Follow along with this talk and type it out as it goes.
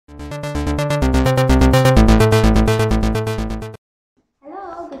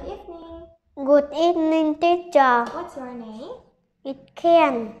Good evening, teacher. What's your name? It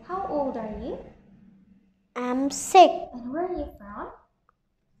can. How old are you? I'm 6. And where are you from?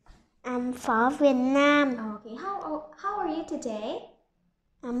 I'm from Vietnam. Okay, how are you today?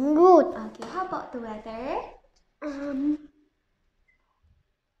 I'm good. Okay, how about the weather?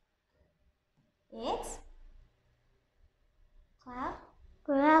 It's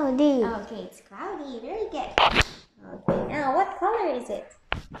Cloudy. Okay, it's cloudy. Very good. Okay, now what color is it?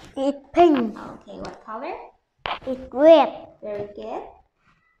 It's pink. Okay, what color? It's red. Very good.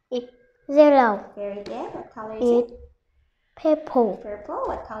 It's yellow. Very good. What color is it? It's purple. Purple.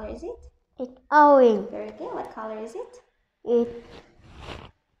 What color is it? It's orange. Very good. What color is it? It's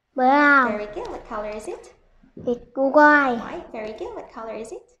brown. Very good. What color is it? It's white. White. Very good. What color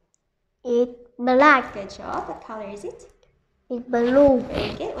is it? It's black. Good job. What color is it? It's blue.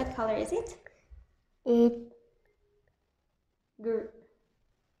 Very good. What color is it? It's green.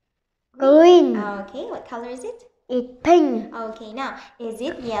 green. Okay. What color is it? It's pink. Okay. Now, is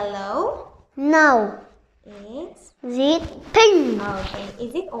it yellow? No. It's Pink. okay.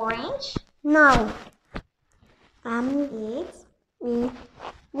 Is it orange? No. It's It's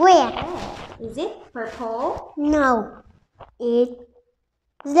red. red. Is it purple? No. It's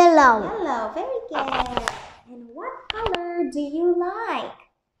yellow. Yellow. Very good. And what color do you like?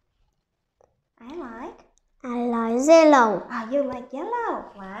 I like yellow. you like yellow.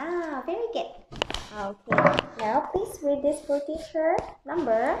 Wow, very good. Okay, now please read this for teacher.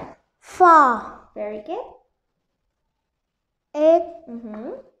 Number 4, very good. 8,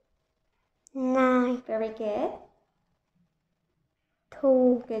 9, Very good.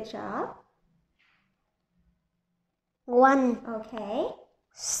 2, Good job. 1, Okay,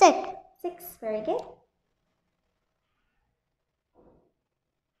 6, 6. Very good.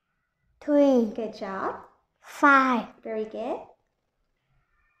 3, Good job. 5, Very good.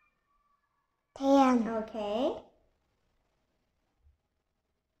 10, Okay,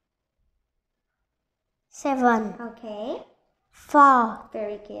 7, okay. 4,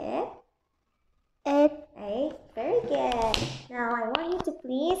 Very good. 8, 8. Very good. Now I want you to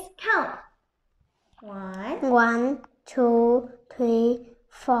please count. 1, 1, 2, 3,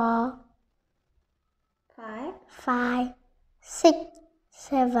 4, 5. 5, 6,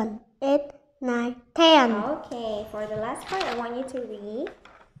 7, 8, 9, 10. Okay, for the last part, I want you to read.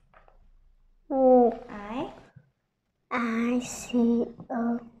 Oh, I see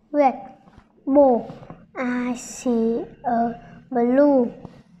a red ball. I see a blue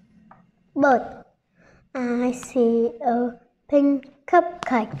bird. I see a pink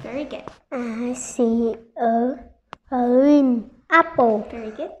cupcake. Very good. I see a green apple.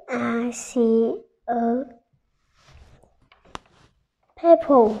 Very good. I see a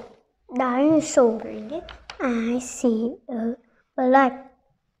purple dinosaur. Very good. I see a black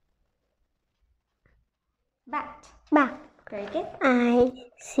bat. Very good. I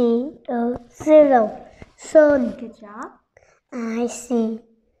see a zero sun. Good job. I see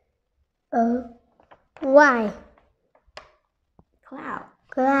a white Cloud.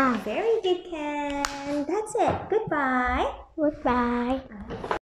 cloud. Very good, Ken. That's it. Goodbye. Goodbye.